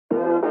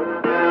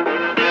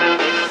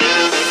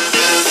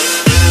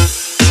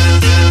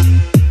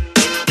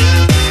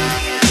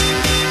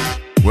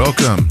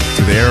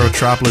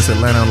Aerotropolis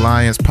Atlanta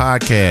Alliance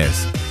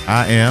podcast.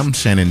 I am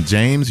Shannon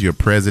James, your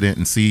president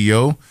and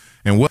CEO,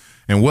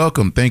 and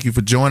welcome. Thank you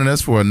for joining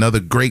us for another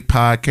great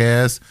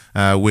podcast,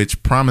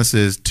 which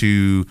promises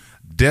to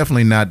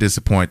definitely not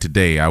disappoint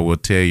today. I will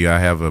tell you, I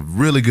have a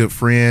really good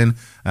friend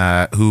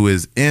who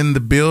is in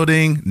the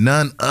building,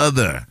 none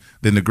other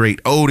than the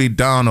great Odie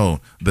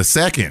Donald II.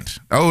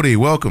 Odie,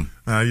 welcome.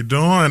 How you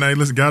doing? Hey,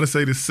 listen, gotta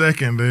say the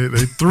second. They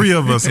three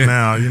of us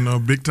now,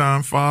 big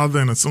time father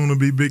and a soon to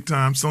be big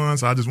time son.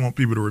 So I just want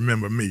people to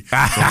remember me.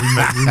 So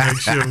we make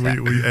sure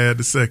we add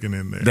the second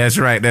in there. That's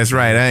right.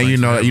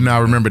 I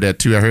remember that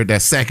too. I heard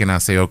that second. I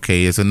say,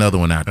 okay, it's another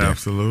one out there.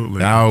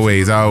 Absolutely.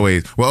 Always.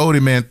 Well,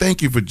 Odie, man,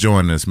 thank you for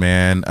joining us,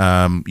 man.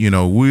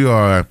 We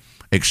are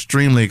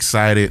extremely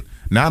excited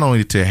not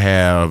only to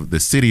have the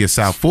city of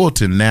South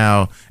Fulton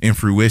now in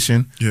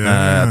fruition.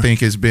 Yeah. I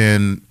think it's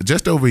been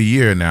just over a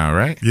year now,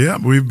 right? Yeah,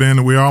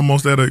 we're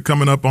almost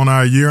coming up on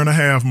our year and a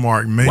half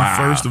mark. May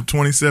 1st of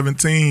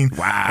 2017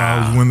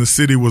 was when the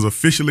city was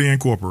officially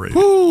incorporated.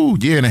 Woo,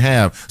 year and a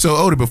half. So,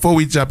 Odie, before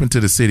we jump into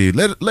the city,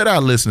 let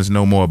our listeners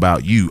know more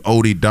about you,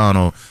 Odie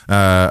Donald,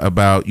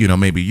 about,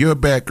 maybe your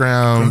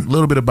background, a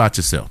little bit about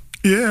yourself.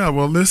 Yeah,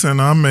 well, listen,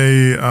 I'm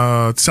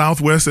a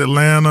Southwest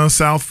Atlanta,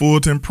 South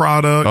Fulton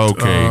product.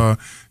 Okay.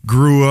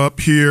 Grew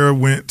up here,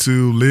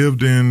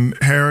 lived in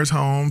Harris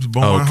Homes,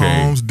 Bowen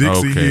Homes,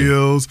 Dixie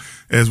Hills,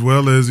 as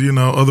well as,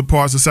 other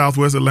parts of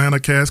Southwest Atlanta,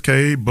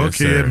 Cascade,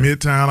 Buckhead,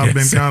 Midtown. I've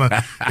been kind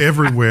of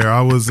everywhere.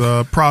 I was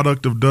a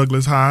product of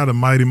Douglas High, the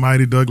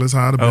mighty Douglas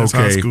High, the best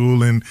high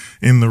school in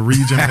the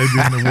region,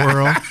 maybe in the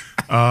world.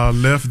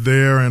 Left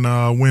there and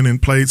went and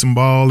played some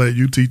ball at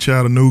UT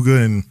Chattanooga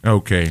and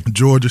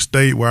Georgia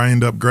State, where I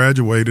ended up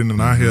graduating,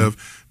 and I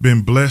have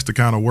been blessed to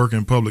kind of work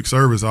in public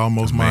service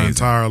almost my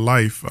entire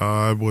life.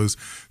 I was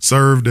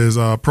served as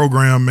a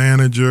program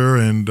manager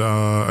and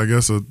I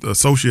guess an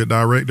associate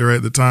director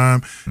at the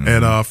time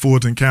at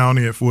Fulton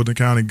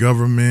County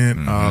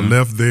government.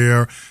 Left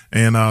there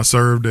and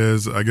served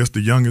as, I guess, the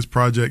youngest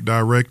project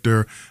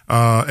director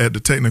at the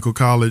Technical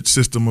College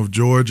System of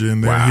Georgia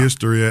in their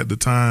history at the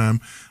time.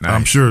 Nice.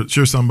 I'm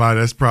sure somebody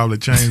that's probably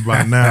changed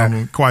by now.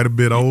 I'm quite a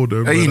bit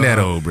older. But, ain't that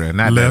old, bro?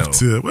 Not left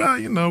that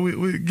old.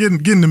 We're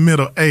getting the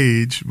middle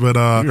age. But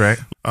right.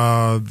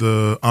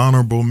 The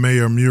Honorable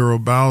Mayor Muriel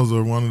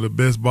Bowser, one of the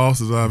best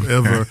bosses I've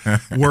ever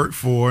worked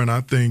for, and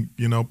I think,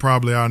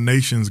 probably our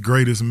nation's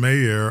greatest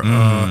mayor,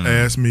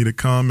 asked me to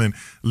come and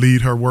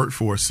lead her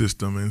workforce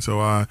system. And so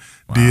I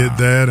did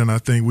that, and I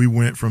think we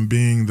went from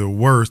being the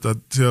worst. I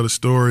tell the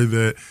story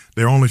that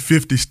there are only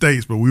 50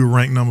 states, but we were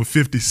ranked number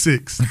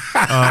 56,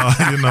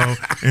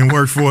 in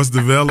workforce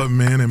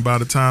development. And by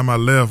the time I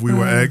left, we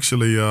were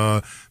actually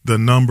the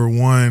number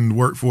one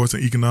workforce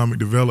and economic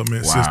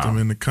development system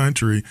in the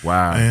country.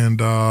 Wow.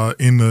 And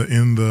in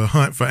the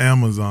hunt for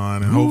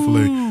Amazon. And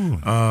hopefully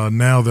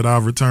now that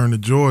I've returned to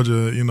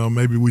Georgia,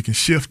 maybe we can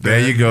shift that.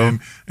 There you go.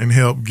 And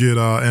help get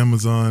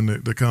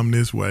Amazon to come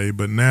this way.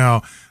 But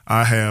now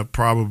I have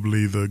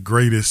probably the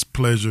greatest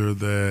pleasure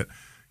that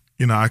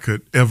I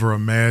could ever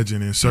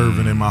imagine in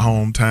serving in my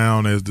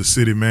hometown as the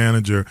city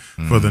manager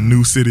for the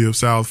new city of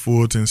South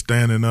Fulton,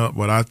 standing up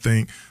what I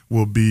think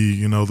will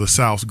be, the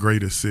South's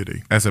greatest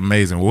city. That's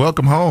amazing.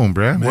 Welcome home,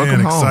 bro. Welcome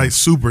home.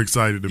 Super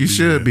excited to be here. You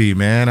should be,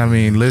 man. I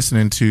mean,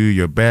 listening to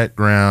your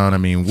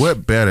background,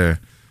 what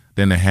better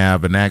than to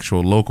have an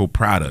actual local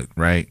product,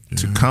 right? Yeah.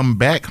 To come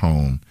back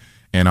home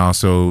and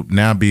also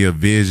now be a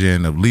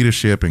vision of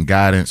leadership and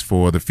guidance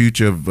for the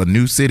future of a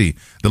new city,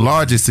 the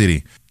largest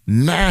city.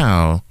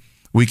 Now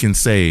we can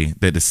say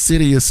that the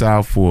city of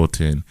South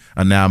Fulton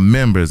are now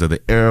members of the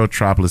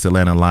Aerotropolis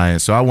Atlanta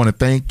Alliance. So I want to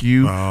thank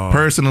you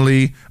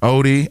personally,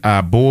 Odie,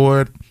 our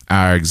board,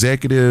 our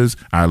executives,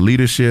 our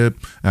leadership.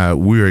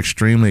 We're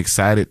extremely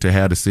excited to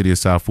have the city of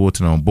South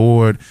Fulton on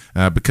board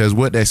because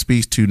what that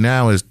speaks to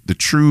now is the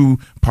true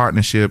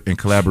partnership and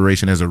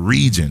collaboration as a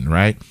region,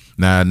 right?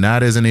 Now,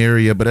 not as an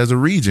area, but as a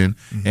region.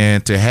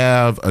 And to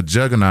have a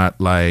juggernaut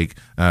like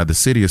the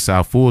city of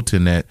South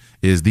Fulton that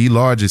is the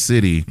largest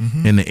city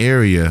in the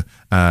area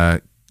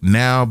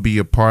now be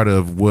a part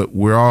of what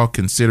we're all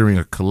considering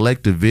a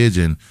collective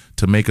vision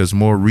to make us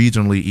more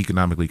regionally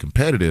economically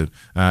competitive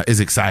is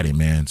exciting,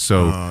 man.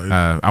 So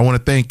I want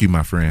to thank you,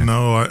 my friend.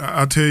 No,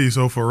 I'll tell you,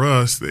 so for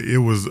us, it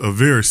was a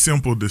very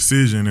simple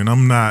decision, and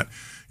I'm not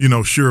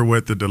sure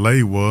what the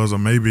delay was, or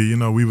maybe,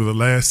 we were the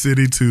last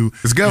city to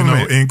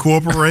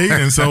incorporate,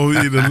 and so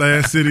the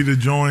last city to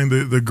join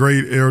the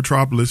great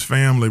Aerotropolis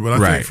family. But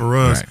I think for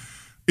us,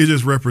 it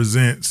just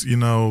represents,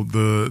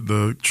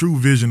 the true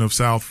vision of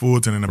South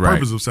Fulton, and the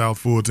purpose of South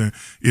Fulton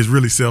is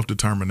really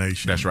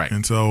self-determination. That's right.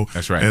 And so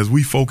as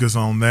we focus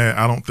on that,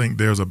 I don't think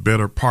there's a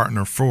better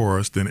partner for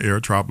us than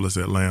Aerotropolis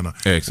Atlanta.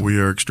 Excellent. We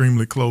are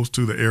extremely close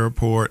to the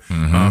airport,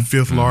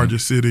 fifth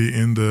largest city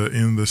in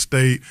the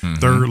state,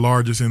 third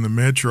largest in the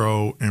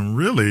metro, and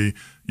really,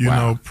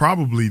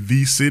 probably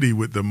the city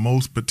with the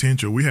most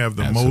potential. We have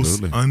the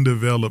most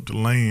undeveloped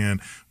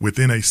land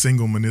within a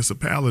single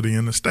municipality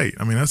in the state.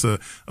 I mean, that's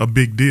a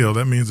big deal.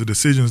 That means the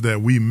decisions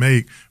that we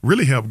make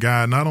really help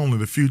guide not only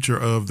the future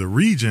of the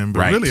region,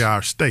 but really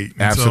our state.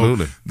 And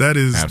Absolutely.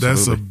 So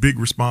that's a big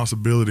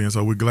responsibility. And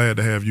so we're glad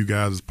to have you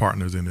guys as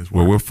partners in this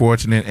work. Well, we're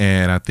fortunate,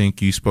 and I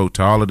think you spoke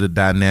to all of the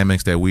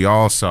dynamics that we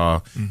all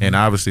saw, and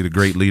obviously the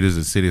great leaders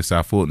of the city of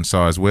South Fulton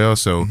saw as well.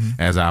 So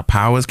as our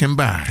powers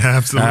combine.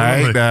 Absolutely.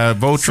 All right,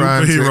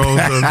 Voltron.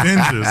 Superheroes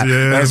Avengers.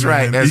 Yeah, that's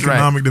right. That's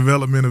Economic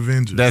development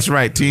Avengers. That's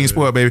right. Team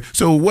sport, baby.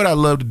 So what I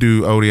love to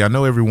do, Odie, I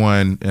know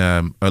everyone,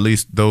 at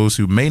least those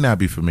who may not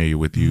be familiar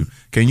with you,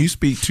 can you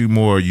speak to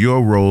more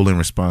your role and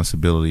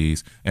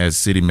responsibilities as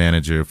city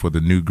manager for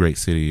the new great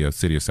city of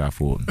South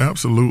Fulton?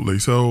 Absolutely.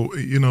 So,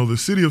 the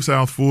city of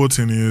South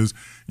Fulton is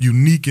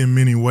unique in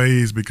many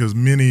ways because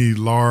many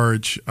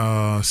large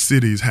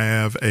cities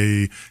have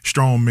a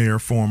strong mayor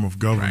form of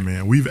government.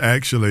 Right. We've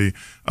actually,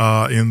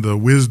 in the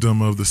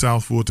wisdom of the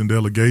South Fulton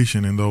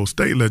delegation and those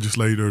state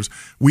legislators,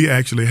 we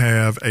actually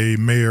have a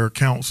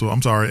council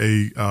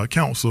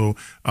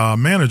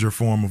manager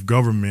form of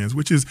government,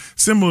 which is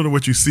similar to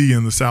what you see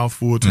in the South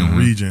Fulton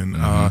region.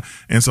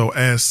 And so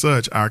as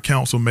such, our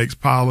council makes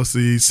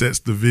policy, sets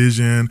the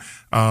vision,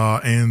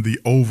 and the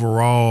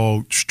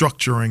overall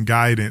structure and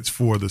guidance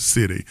for the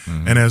city.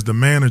 And as the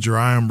manager,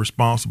 I am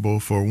responsible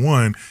for,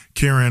 one,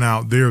 carrying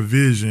out their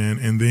vision,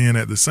 and then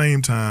at the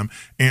same time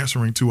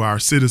answering to our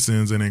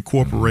citizens and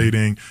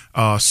incorporating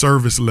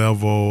service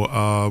level,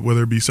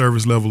 whether it be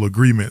service level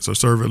agreements or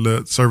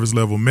service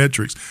level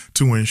metrics,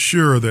 to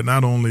ensure that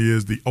not only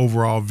is the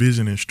overall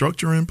vision and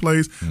structure in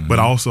place, but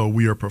also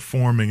we are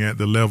performing at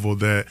the level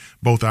that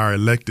both our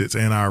electeds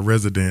and our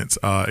residents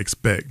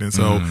expect. And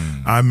so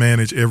I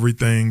manage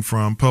everything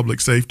from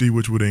public safety,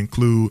 which would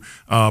include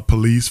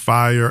police,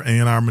 fire,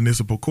 and our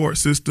municipal court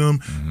system,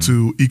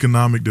 to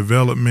economic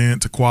development,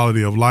 to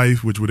quality of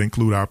life, which would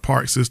include our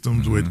park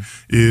systems, which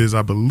is,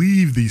 I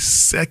believe, the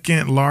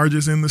second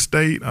largest in the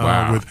state,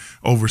 with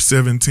over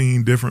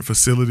 17 different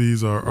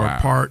facilities or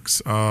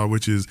parks,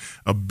 which is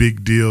a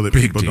big deal that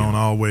people don't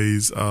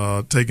always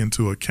take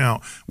into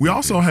account. We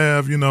also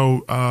have,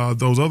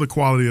 those other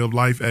quality of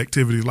life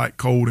activities like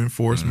code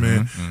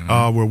enforcement,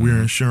 where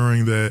we're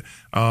ensuring that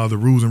the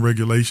rules and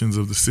regulations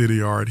of the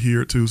city are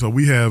adhered to. So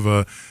we have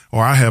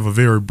I have a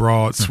very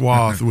broad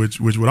swath, which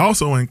would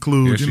also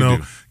include,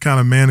 kind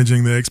of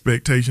managing the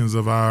expectations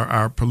of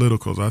our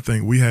politicals. I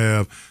think we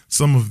have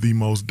some of the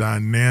most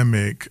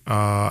dynamic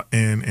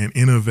and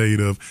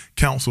innovative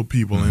council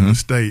people in the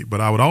state,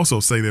 but I would also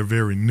say they're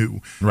very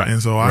new. Right.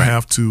 And so I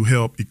have to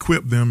help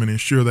equip them and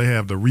ensure they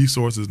have the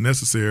resources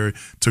necessary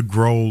to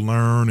grow,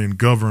 learn, and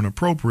govern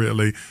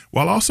appropriately,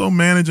 while also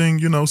managing,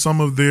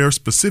 some of their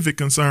specific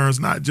concerns,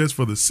 not just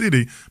for the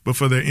city, but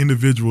for their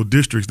individual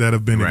districts that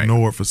have been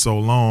ignored for so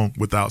long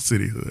without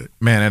cityhood.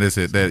 Man, that is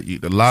it.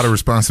 A lot of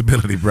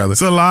responsibility, brother.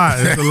 It's a lot.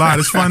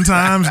 It's fun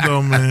times,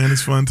 though, man.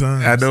 It's fun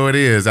times. I know it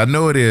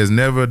is.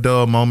 Never a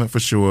dull moment for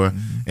sure.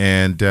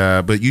 And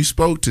but you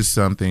spoke to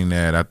something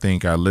that I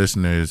think our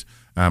listeners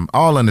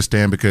all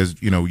understand,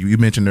 because you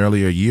mentioned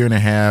earlier, a year and a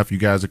half you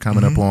guys are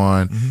coming up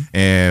on,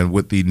 and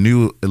with the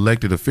new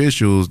elected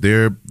officials,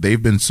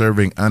 they've been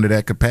serving under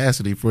that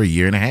capacity for a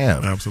year and a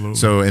half. Absolutely.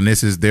 So, and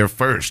this is their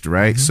first,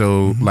 right?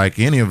 So, like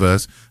any of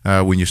us,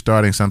 when you're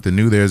starting something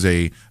new, there's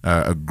a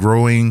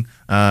growing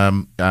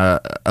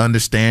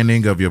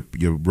understanding of your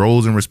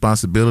roles and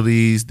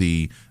responsibilities,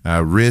 the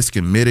risk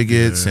and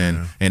mitigates,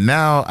 and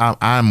now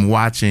I'm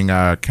watching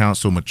our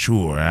council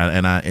mature,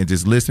 and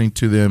just listening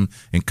to them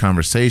in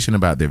conversation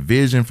about their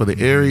vision for the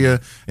area,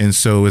 and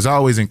so it's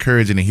always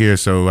encouraging to hear.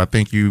 So I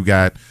think you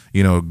got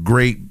a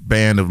great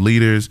band of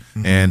leaders,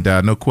 and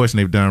no question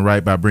they've done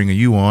right by bringing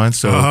you on.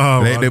 So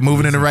they're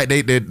moving in the right.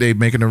 They're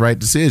making the right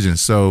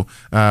decisions. So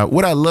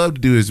what I love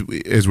to do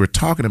is we're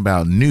talking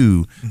about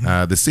new.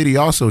 The city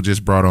also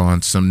just brought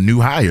on some new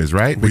hires,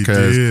 right?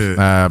 Because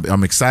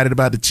I'm excited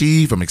about the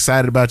chief. I'm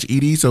excited about your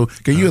ED. So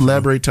can you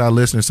elaborate to our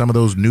listeners some of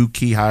those new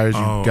key hires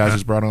you guys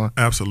just brought on?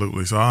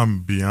 Absolutely. So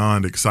I'm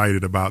beyond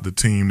excited about the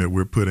team that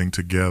we're putting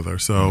together.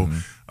 So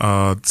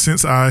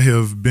since I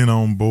have been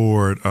on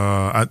board,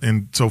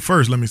 and so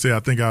first let me say I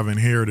think I've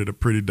inherited a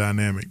pretty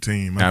dynamic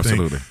team. I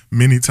think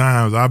many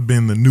times I've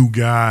been the new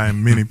guy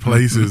in many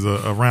places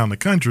around the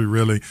country,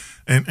 really.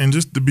 And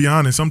just to be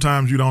honest,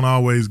 sometimes you don't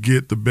always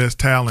get the best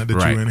talent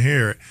that you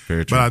inherit.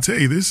 But I tell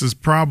you, this has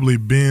probably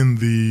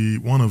been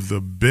one of the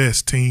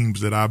best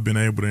teams that I've been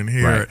able to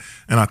inherit.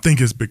 And I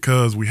think it's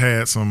because we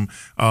had some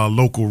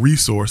local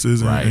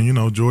resources,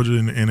 and Georgia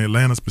and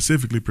Atlanta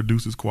specifically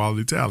produces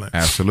quality talent.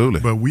 Absolutely.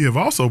 But we have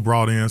also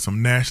brought in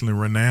some nationally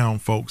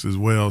renowned folks as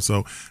well.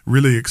 So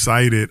really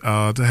excited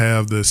to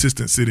have the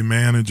assistant city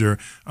manager,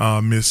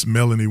 Miss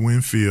Melanie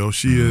Winfield.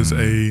 She is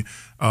a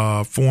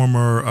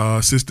former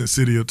assistant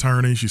city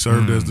attorney. She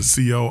served as the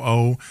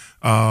COO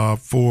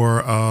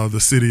for the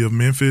city of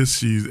Memphis.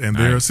 She's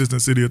their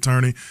assistant city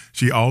attorney.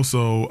 She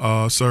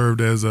also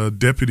served as a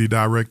deputy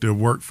director of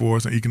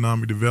workforce and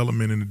economic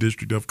development in the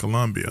District of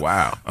Columbia.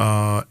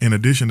 Wow. In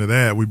addition to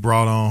that, we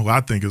brought on who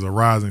I think is a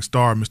rising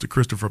star, Mr.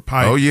 Christopher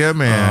Pike. Oh yeah,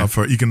 man.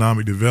 For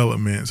economic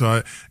development.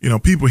 So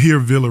people hear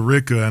Villa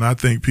Rica, and I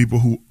think people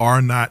who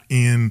are not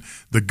in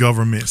the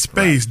government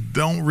space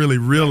don't really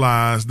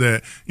realize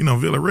that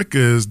Villa Rica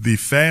is the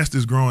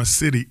fastest growing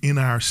city in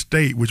our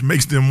state, which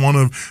makes them one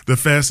of the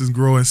fastest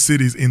growing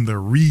cities in the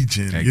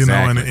region.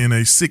 Exactly. In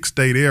a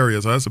 6-state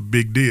area. So that's a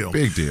big deal.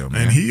 Big deal,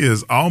 man. And he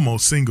is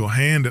almost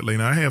single-handedly.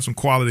 Now I have some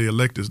quality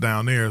electors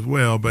down there as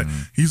well, but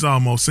he's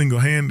almost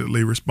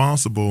single-handedly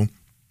responsible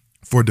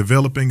for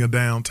developing a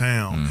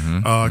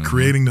downtown,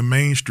 creating the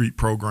Main Street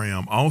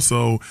program,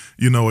 also,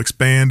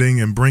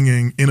 expanding and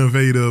bringing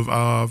innovative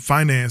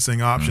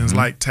financing options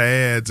like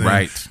TADs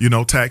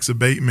and, tax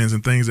abatements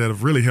and things that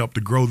have really helped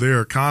to grow their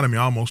economy,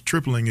 almost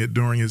tripling it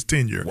during his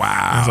tenure.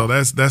 Wow. And so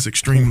that's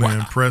extremely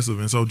impressive.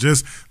 And so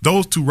just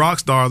those two rock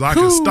stars, I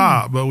could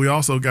stop, but we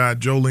also got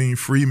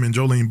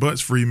Jolene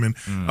Butts Freeman,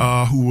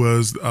 who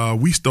was,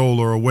 we stole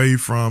her away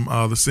from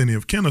the city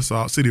of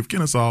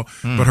Kennesaw,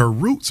 but her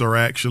roots are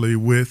actually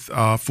with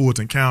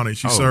Fulton County.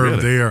 She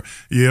served there,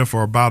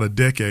 for about a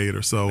decade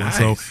or so. Nice.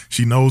 And so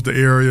she knows the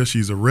area.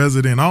 She's a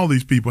resident. All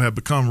these people have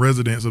become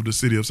residents of the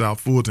city of South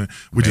Fulton,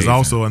 which is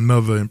also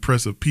another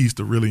impressive piece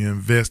to really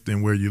invest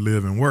in where you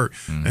live and work.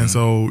 And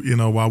so,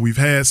 while we've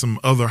had some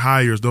other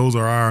hires, those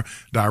are our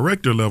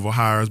director level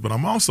hires, but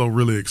I'm also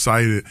really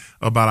excited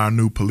about our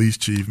new police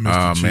chief,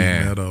 Mr. Chief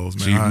Meadows.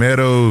 Man. Chief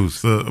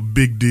Meadows. It's a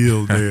big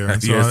deal there.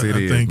 And so Yes,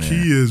 I think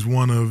he is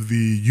one of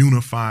the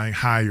unifying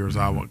hires,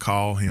 I would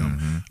call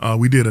him.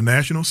 We did a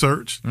national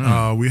search.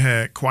 We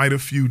had quite a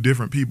few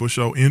different people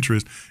show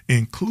interest,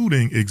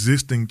 including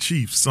existing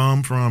chiefs,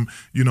 some from,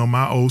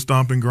 my old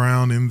stomping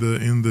ground in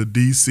the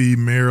D.C.,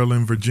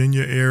 Maryland,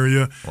 Virginia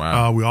area.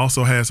 Wow. We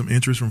also had some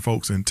interest from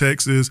folks in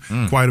Texas,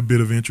 quite a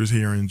bit of interest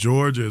here in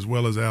Georgia, as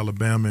well as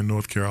Alabama and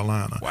North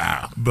Carolina.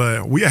 Wow.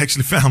 But we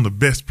actually found the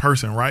best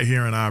person right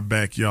here in our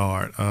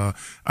backyard.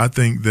 I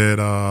think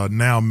that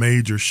now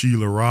Major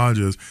Sheila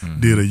Rogers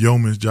did a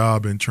yeoman's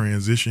job in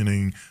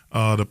transitioning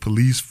the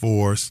police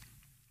force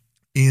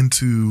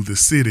into the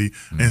city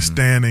and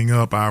standing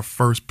up our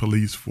first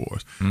police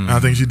force. And I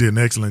think she did an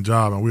excellent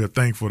job, and we are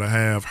thankful to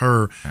have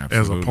her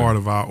as a part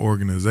of our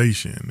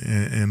organization.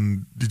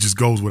 And it just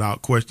goes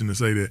without question to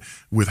say that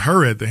with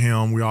her at the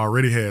helm, we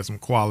already had some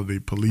quality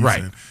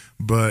policing.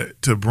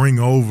 But to bring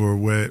over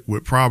what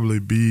would probably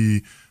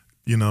be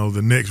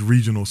the next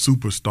regional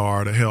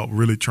superstar to help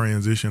really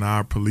transition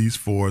our police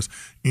force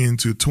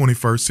into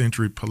 21st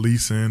century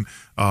policing,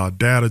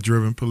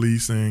 data-driven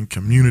policing,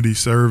 community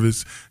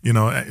service.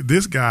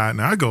 This guy,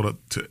 now I go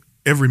to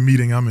every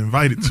meeting I'm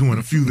invited to and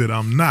a few that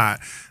I'm not,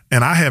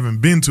 and I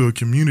haven't been to a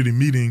community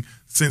meeting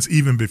since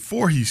even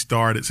before he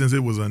started, since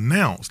it was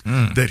announced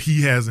that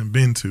he hasn't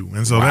been to.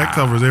 And so that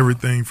covers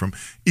everything from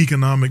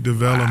economic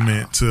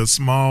development to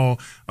small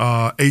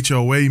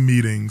HOA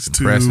meetings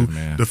to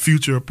the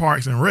future of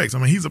parks and recs. I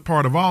mean, he's a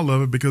part of all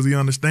of it because he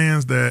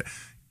understands that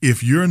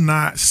if you're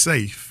not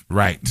safe,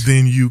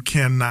 then you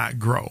cannot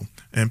grow.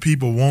 And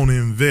people won't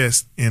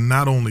invest in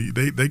not only,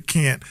 they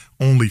can't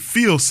only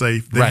feel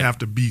safe, they have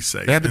to be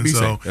safe. They have to be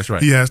safe. That's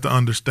right. He has to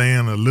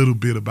understand a little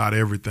bit about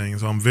everything.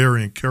 So I'm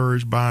very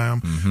encouraged by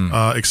him,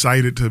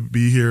 excited to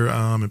be here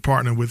and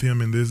partner with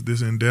him in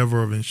this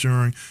endeavor of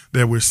ensuring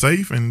that we're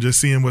safe and just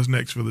seeing what's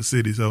next for the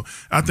city. So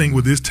I think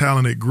with this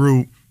talented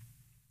group,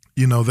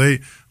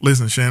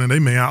 listen, Shannon, they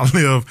may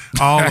outlive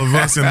all of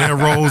us in their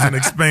roles and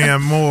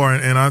expand more.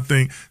 And I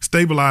think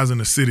stabilizing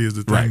the city is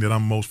the thing that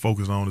I'm most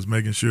focused on, is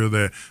making sure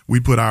that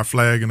we put our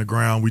flag in the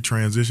ground, we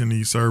transition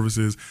these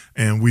services,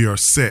 and we are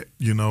set,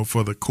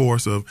 for the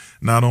course of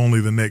not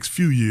only the next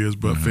few years,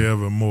 but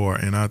forevermore.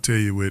 And I tell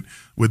you,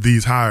 with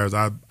these hires,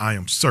 I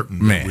am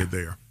certain that we're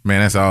there.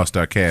 Man, that's an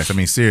all-star cast. I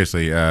mean,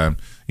 seriously,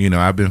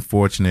 I've been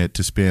fortunate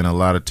to spend a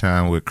lot of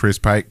time with Chris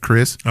Pike.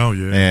 Chris. Oh,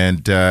 yeah.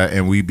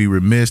 And we'd be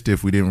remiss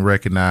if we didn't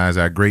recognize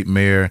our great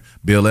mayor,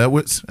 Bill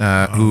Edwards,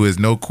 who is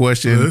no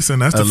question. Listen,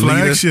 that's the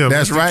flagship.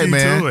 That's right,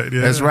 man.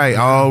 Yeah. That's right.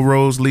 All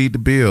roads lead to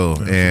Bill.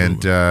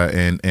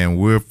 And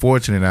we're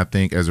fortunate, I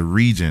think, as a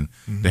region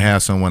to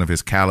have someone of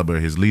his caliber,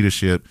 his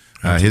leadership,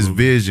 his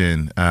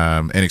vision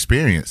and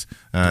experience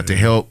to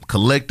help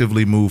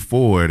collectively move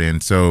forward.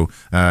 And so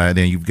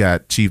then you've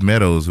got Chief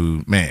Meadows,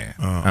 who, man,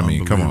 I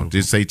mean, come on,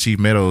 just say Chief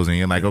Meadows and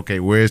you're like, okay,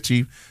 where's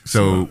Chief?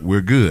 So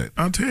we're good.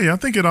 I'll tell you, I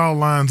think it all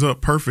lines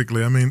up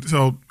perfectly. I mean,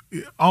 so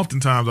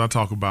oftentimes I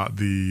talk about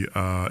the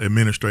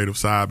administrative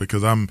side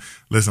because I'm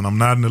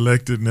not an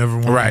elected, never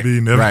want to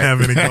be, never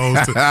have any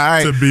goals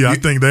to be. I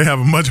think they have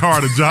a much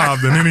harder job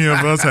than any of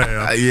us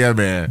have. Yeah,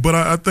 man. But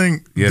I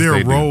think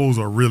their roles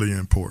are really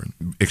important.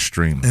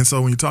 Extremely. And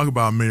so when you talk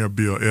about Mayor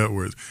Bill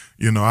Edwards,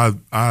 I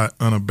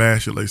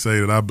unabashedly say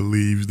that I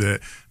believe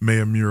that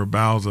Mayor Muriel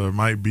Bowser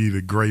might be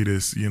the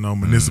greatest,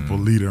 municipal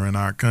leader in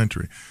our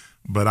country.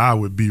 but I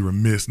would be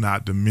remiss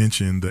not to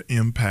mention the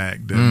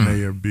impact that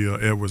Mayor Bill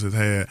Edwards has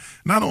had,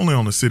 not only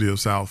on the city of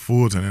South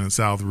Fulton and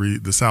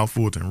the South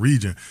Fulton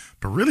region,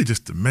 but really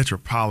just the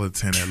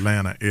metropolitan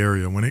Atlanta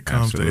area when it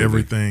comes to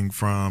everything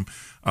from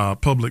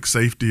public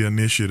safety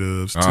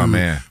initiatives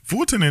to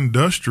Fulton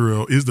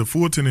Industrial is the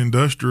Fulton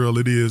Industrial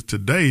it is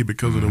today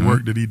because of the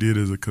work that he did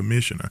as a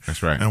commissioner.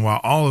 That's right. And while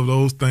all of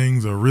those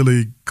things are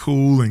really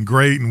cool and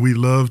great, and we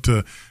love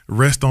to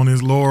rest on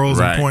his laurels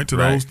and point to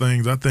those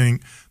things, I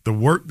think the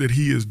work that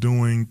he is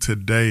doing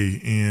today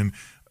in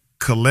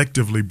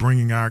collectively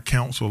bringing our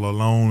council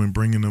along and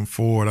bringing them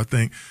forward, I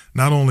think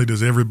not only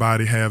does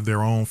everybody have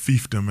their own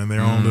fiefdom and their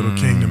own little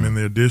kingdom in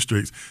their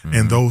districts,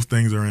 and those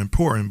things are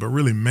important, but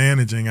really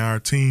managing our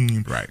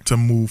team to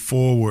move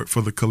forward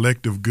for the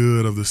collective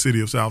good of the city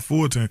of South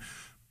Fulton.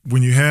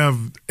 When you have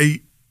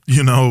 8,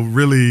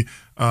 really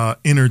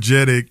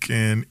energetic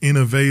and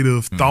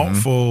innovative,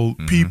 thoughtful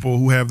people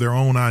who have their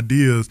own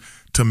ideas,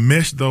 to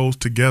mesh those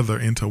together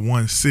into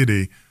one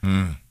city,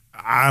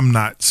 I'm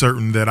not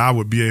certain that I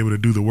would be able to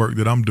do the work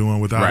that I'm doing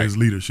without his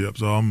leadership.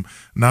 So I'm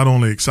not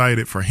only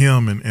excited for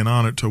him and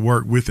honored to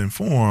work with and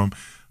for him.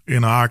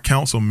 Our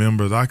council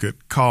members, I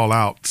could call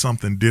out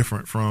something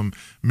different from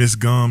Ms.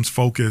 Gumb's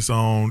focus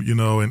on,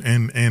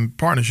 and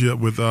partnership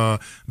with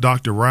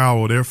Dr.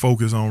 Rowell, their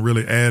focus on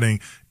really adding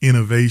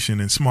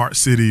innovation and smart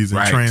cities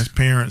and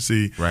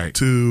transparency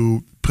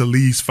to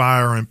police,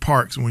 fire, and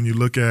parks. When you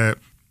look at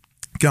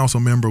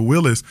Councilmember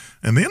Willis,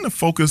 and then the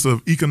focus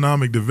of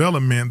economic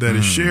development that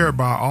is shared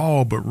by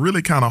all, but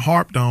really kind of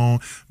harped on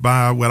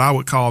by what I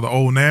would call the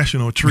old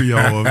national trio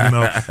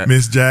of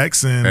Ms.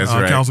 Jackson,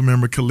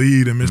 Councilmember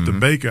Khalid, and Mr.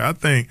 Baker. I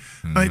think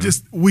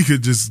we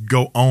could just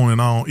go on and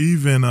on.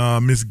 Even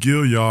Ms.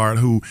 Gilliard,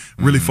 who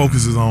really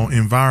focuses on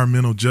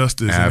environmental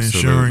justice and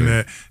ensuring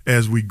that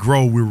as we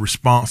grow, we're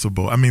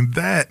responsible. I mean,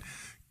 that.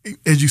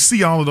 As you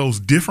see all of those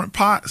different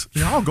pots,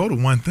 they all go to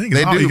one thing.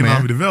 It's all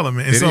economic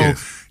development. And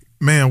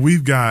man,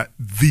 we've got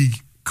the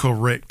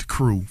correct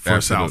crew for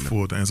South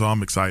Fulton, and so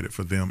I'm excited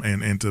for them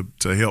and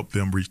to help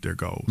them reach their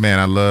goals. Man,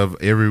 I love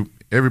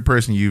every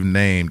person you've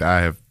named.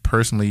 I have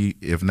personally,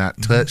 if not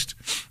touched,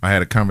 I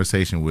had a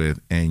conversation with,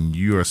 and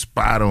you are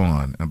spot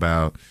on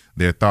about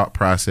their thought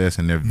process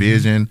and their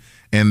vision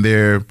and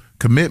their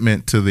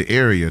commitment to the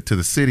area, to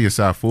the city of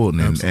South Fulton.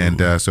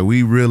 And so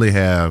we really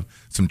have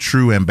some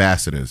true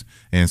ambassadors.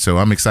 And so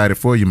I'm excited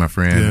for you, my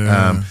friend.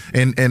 Yeah.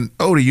 And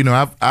Odie,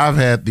 I've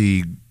had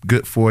the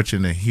good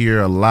fortune to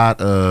hear a lot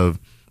of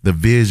the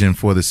vision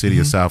for the city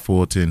of South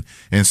Fulton.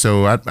 And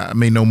so I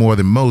may know more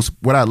than most.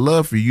 What I'd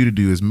love for you to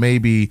do is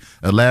maybe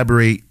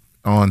elaborate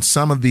on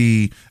some of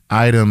the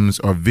items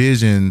or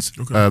visions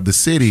of the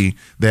city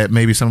that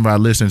maybe some of our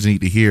listeners need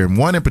to hear. And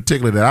one in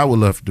particular that I would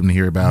love for them to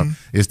hear about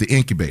is the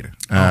incubator.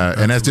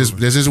 And that's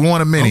just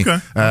one of many.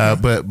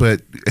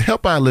 But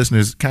help our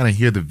listeners kind of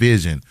hear the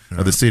vision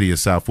of the city of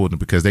South Fulton,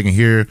 because they can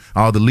hear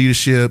all the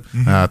leadership.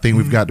 I think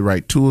we've got the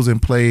right tools in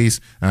place.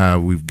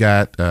 We've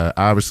got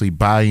obviously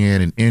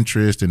buy-in and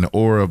interest in the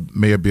aura of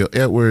Mayor Bill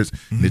Edwards,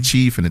 the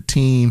chief and the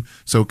team.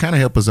 So kind of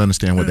help us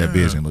understand what that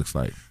vision looks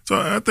like. So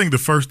I think the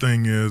first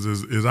thing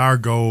is our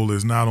goal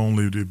is not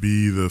only to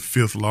be the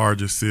 5th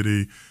largest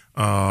city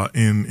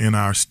in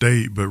our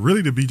state, but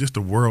really to be just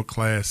a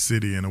world-class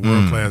city and a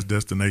world-class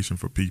destination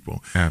for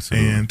people.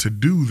 Absolutely. And to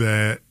do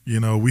that,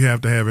 we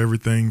have to have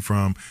everything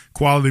from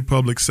quality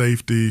public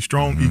safety,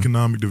 strong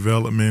economic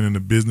development, and the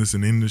business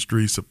and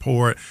industry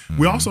support.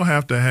 We also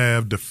have to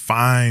have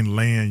defined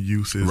land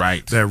uses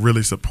that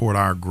really support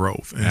our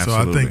growth. And so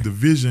I think the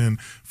vision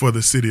for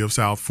the city of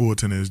South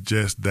Fulton is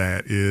just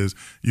that, is,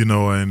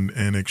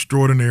 an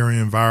extraordinary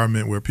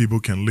environment where people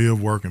can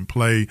live, work, and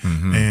play,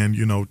 and,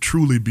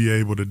 truly be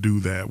able to do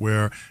that,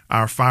 where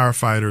our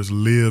firefighters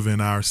live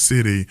in our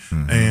city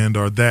and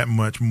are that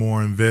much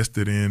more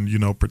invested in,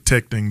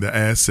 protecting the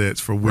assets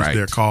for which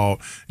they're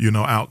called,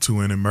 out to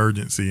an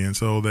emergency. And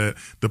so that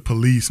the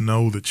police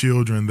know the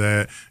children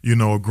that,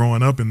 are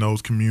growing up in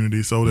those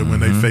communities, so that when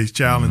they face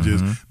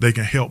challenges, they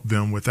can help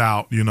them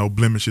without,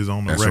 blemishes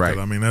on the record.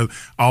 I mean,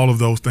 all of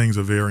those things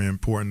are very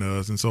important to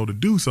us. And so to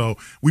do so,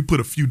 we put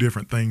a few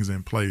different things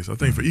in place. I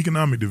think for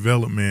economic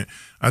development,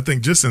 I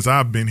think just since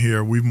I've been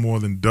here, we've more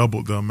than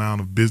doubled the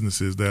amount of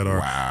businesses that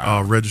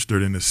are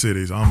registered in the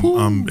cities.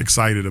 I'm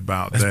excited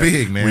about that. That's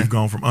big, man. We've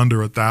gone from under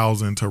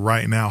 1,000 to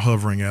right now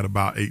hovering at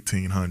about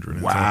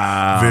 1,800.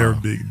 Wow. So very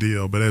big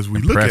deal. But as we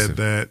look at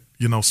that,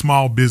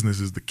 small business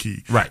is the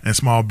key. Right. And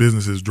small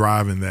business is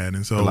driving that.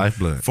 And so the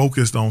lifeblood.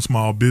 Focused on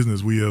small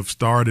business, we have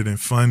started and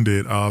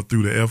funded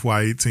through the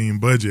FY19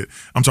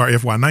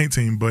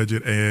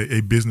 budget,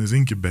 a business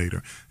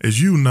incubator.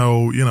 As you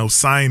know,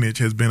 signage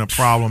has been a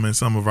problem in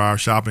some of our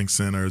shopping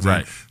centers. Right.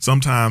 And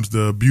sometimes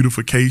the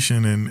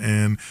beautification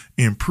and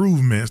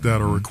improvements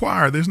that are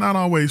required, there's not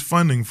always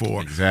funding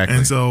for. Exactly.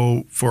 And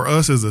so for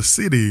us as a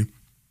city,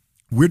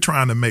 we're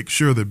trying to make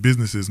sure that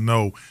businesses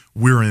know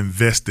we're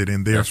invested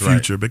in their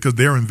future because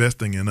they're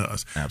investing in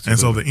us. Absolutely. And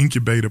so the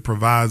incubator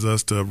provides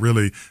us to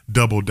really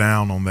double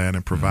down on that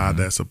and provide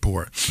that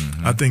support.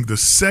 I think the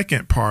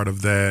second part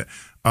of that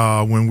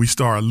when we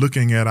start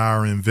looking at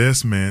our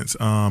investments,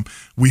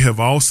 we have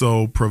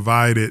also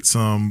provided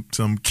some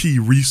key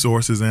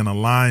resources and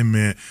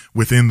alignment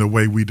within the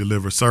way we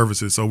deliver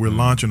services. So we're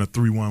launching a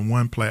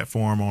 311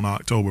 platform on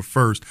October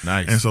 1st.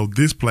 Nice. And so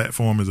this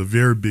platform is a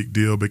very big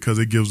deal because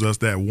it gives us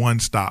that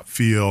one-stop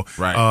feel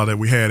that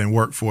we had in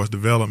workforce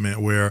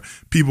development, where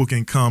people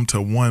can come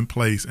to one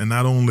place and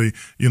not only,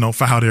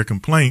 file their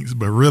complaints,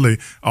 but really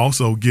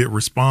also get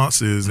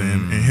responses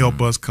and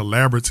help us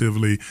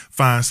collaboratively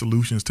find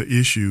solutions to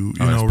issues.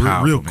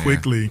 Real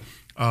quickly,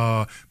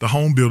 the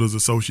Home Builders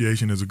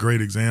Association is a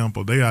great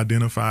example. They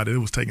identified it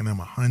was taking them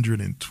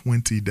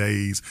 120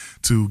 days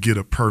to get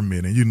a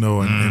permit, and in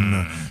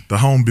the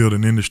home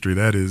building industry,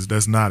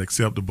 that's not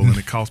acceptable, and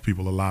it costs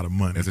people a lot of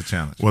money. It's a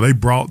challenge. Well, they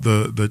brought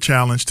the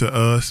challenge to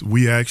us.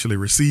 We actually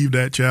received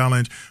that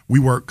challenge. We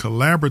worked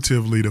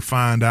collaboratively to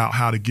find out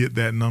how to get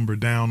that number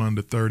down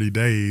under 30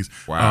 days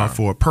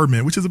for a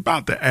permit, which is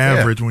about the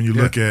average when you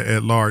look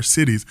at large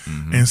cities.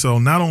 And so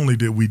not only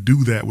did we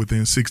do that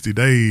within 60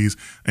 days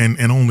and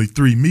only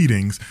 3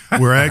 meetings,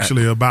 we're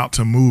actually about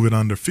to move it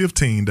under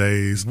 15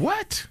 days.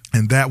 What?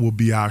 And that will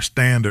be our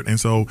standard. And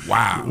so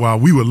while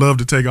we would love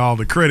to take all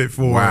the credit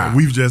for it,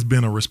 we've just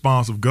been a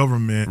responsive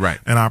government. Right.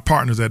 And our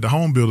partners at the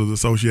Home Builders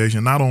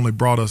Association not only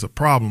brought us a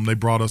problem, they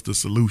brought us the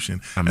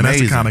solution. Amazing. And that's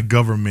the kind of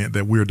government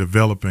that we're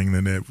developing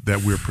and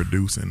that we're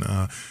producing.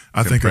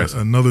 I think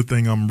another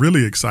thing I'm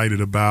really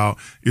excited about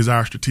is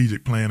our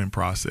strategic planning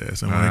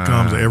process. And when it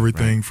comes to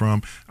everything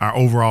from our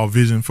overall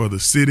vision for the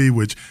city,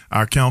 which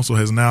our council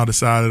has now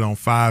decided on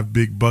 5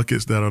 big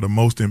buckets that are the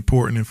most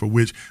important and for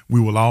which we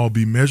will all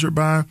be measured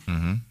by.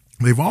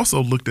 They've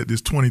also looked at this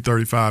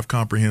 2035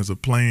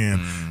 comprehensive plan,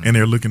 and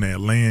they're looking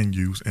at land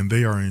use, and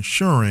they are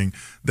ensuring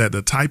that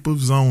the type of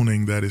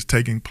zoning that is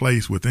taking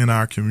place within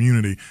our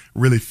community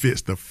really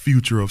fits the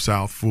future of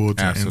South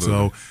Fulton. Absolutely.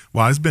 And so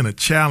while it's been a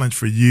challenge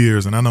for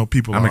years, and I know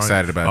people are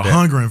excited about that.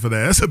 hungering for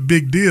that, that's a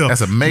big deal.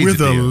 That's a major We're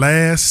the deal.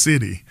 last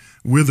city.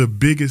 We're the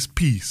biggest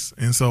piece.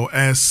 And so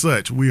as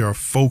such, we are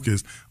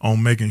focused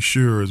on making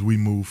sure as we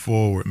move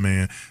forward,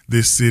 man,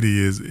 this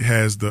city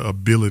has the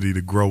ability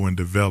to grow and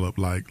develop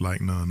like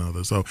none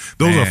other. So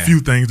those are a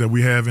few things that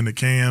we have in the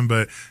can,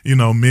 but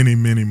many,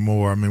 many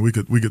more. I mean, we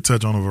could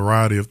touch on a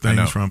variety of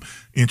things, from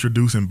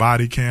introducing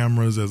body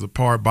cameras as a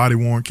part, body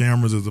worn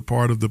cameras as a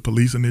part of the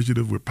police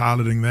initiative. We're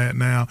piloting that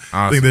now. Awesome.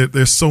 I think that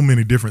there's so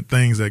many different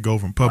things that go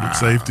from public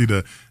safety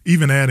to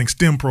even adding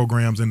STEM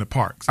programs in the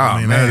parks.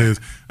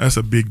 That's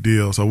a big deal.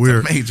 So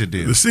it's a major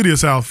deal. The city of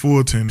South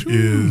Fulton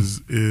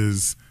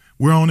is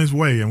we're on its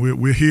way, and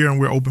we're here and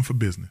we're open for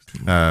business.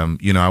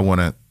 I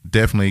want to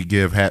definitely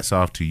give hats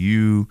off to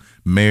you,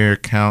 Mayor,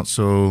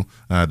 Council,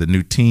 the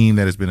new team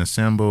that has been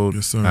assembled.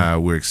 Yes, sir.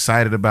 We're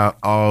excited about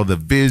all the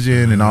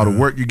vision and all the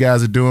work you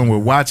guys are doing. We're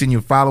watching you,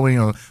 following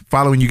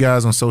you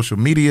guys on social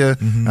media.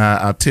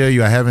 I'll tell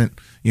you, I haven't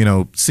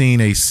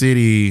seen a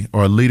city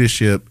or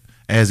leadership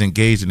as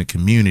engaged in the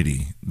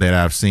community that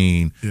I've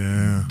seen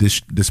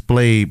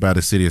displayed by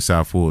the city of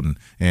South Fulton.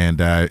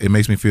 And it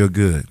makes me feel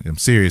good. I'm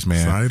serious,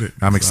 man.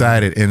 I'm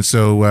excited. And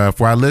so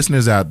for our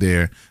listeners out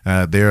there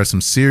are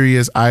some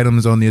serious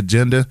items on the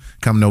agenda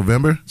come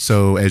November.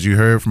 So as you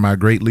heard from our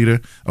great leader,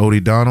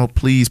 Odie Donald,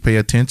 please pay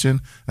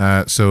attention.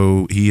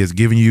 So he has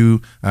given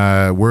you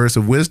words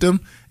of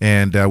wisdom,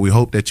 and we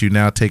hope that you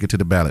now take it to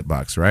the ballot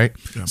box, right?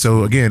 Absolutely.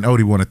 So again,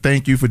 Odie, want to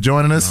thank you for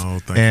joining us.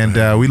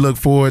 And we look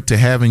forward to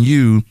having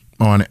you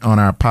on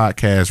our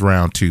podcast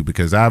round 2,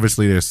 because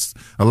obviously there's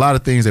a lot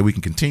of things that we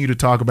can continue to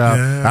talk about.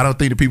 I don't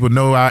think that people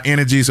know our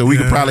energy, so we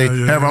could probably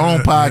have our own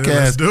podcast.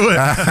 Let's do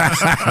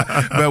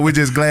it. But we're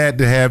just glad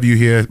to have you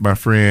here, my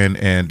friend,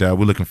 and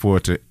we're looking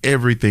forward to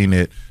everything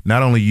that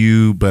not only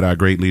you but our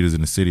great leaders in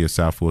the city of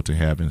South Fulton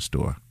have in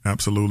store.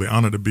 Absolutely.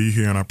 Honored to be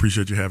here, and I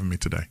appreciate you having me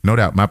today. No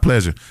doubt. My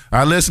pleasure.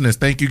 Our listeners,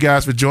 thank you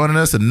guys for joining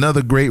us.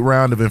 Another great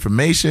round of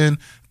information.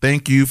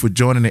 Thank you for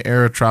joining the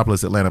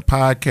Aerotropolis Atlanta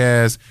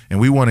podcast,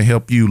 and we want to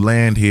help you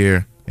land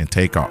here and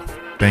take off.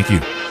 Thank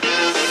you.